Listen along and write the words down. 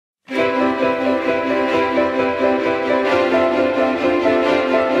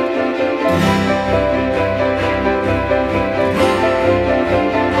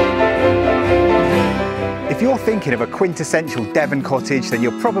thinking of a quintessential Devon cottage, then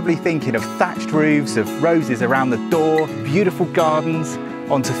you're probably thinking of thatched roofs, of roses around the door, beautiful gardens,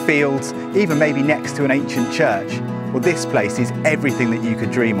 onto fields, even maybe next to an ancient church. Well, this place is everything that you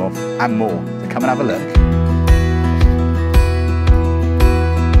could dream of and more. So come and have a look.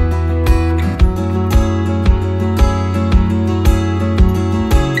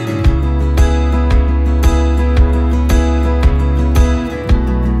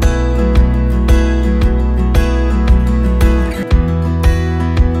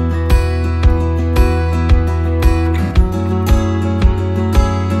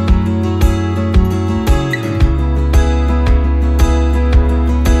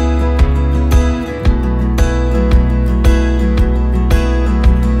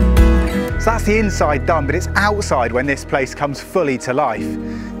 So that's the inside done, but it's outside when this place comes fully to life.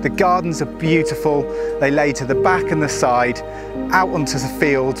 The gardens are beautiful. They lay to the back and the side, out onto the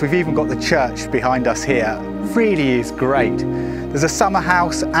fields. We've even got the church behind us here. Really is great. There's a summer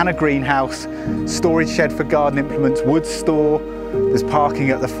house and a greenhouse, storage shed for garden implements, wood store, there's parking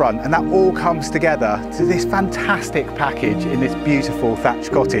at the front, and that all comes together to this fantastic package in this beautiful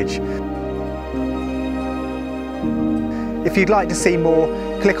thatched cottage. If you'd like to see more,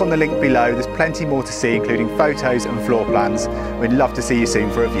 click on the link below. There's plenty more to see, including photos and floor plans. We'd love to see you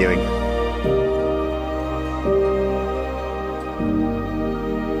soon for a viewing.